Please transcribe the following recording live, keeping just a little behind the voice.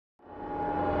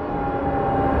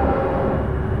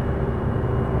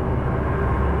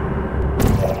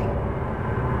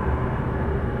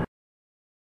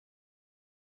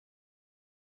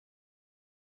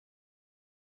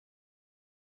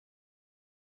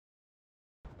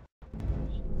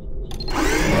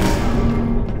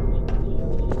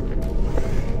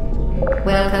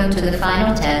Welcome to the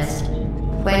final test.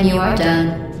 When you are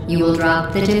done, you will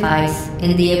drop the device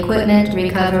in the Equipment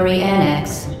Recovery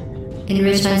Annex.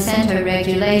 Enrichment Center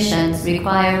regulations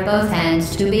require both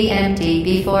hands to be empty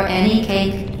before any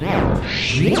cake.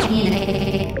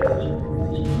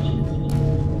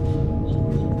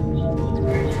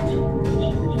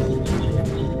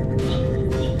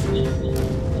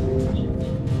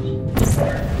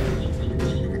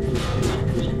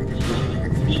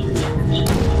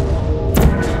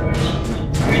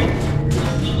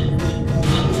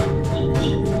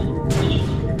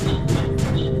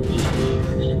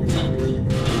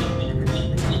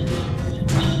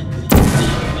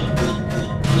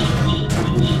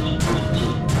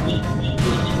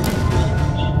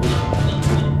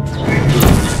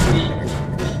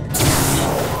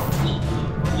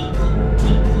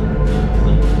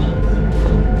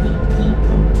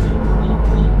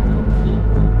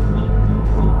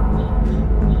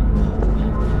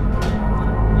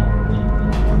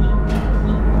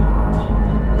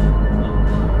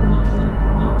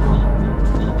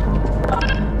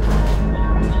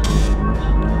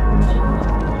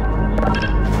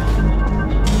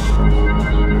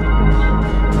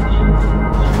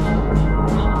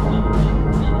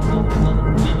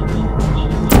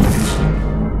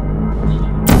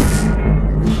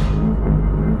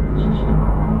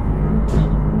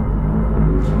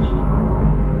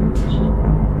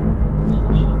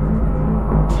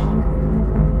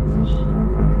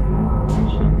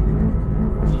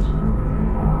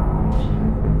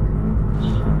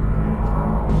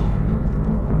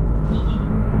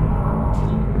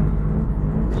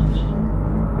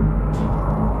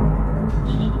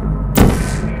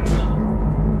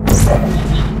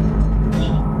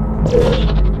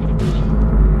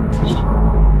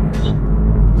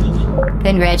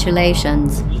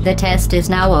 Congratulations, the test is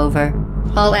now over.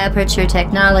 All Aperture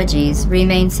technologies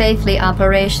remain safely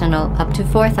operational up to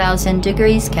 4,000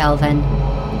 degrees Kelvin.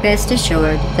 Rest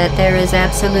assured that there is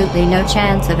absolutely no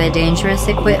chance of a dangerous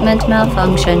equipment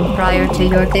malfunction prior to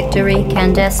your victory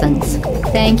candescence.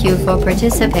 Thank you for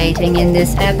participating in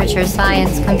this Aperture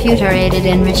Science computer-aided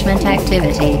enrichment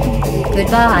activity.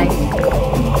 Goodbye.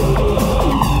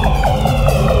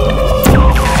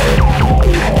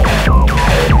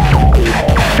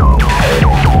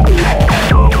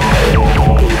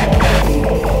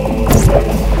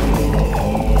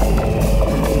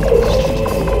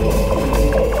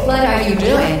 What are you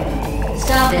doing?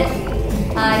 Stop it.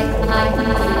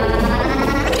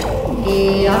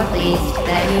 We are pleased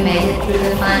that you made it through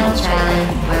the final challenge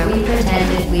where we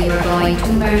pretended we were going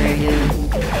to murder you.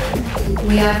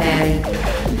 We are very,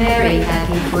 very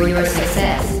happy for your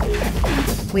success.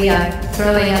 We are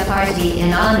throwing a party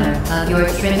in honor of your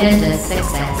tremendous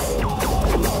success.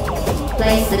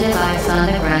 Place the device on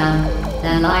the ground,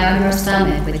 then lie on your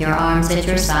stomach with your arms at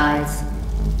your sides.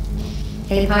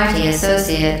 A party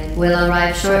associate will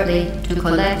arrive shortly to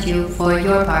collect you for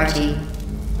your party.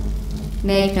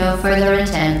 Make no further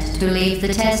attempt to leave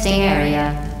the testing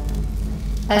area.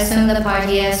 Assume the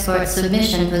party escort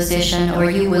submission position or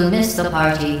you will miss the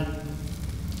party.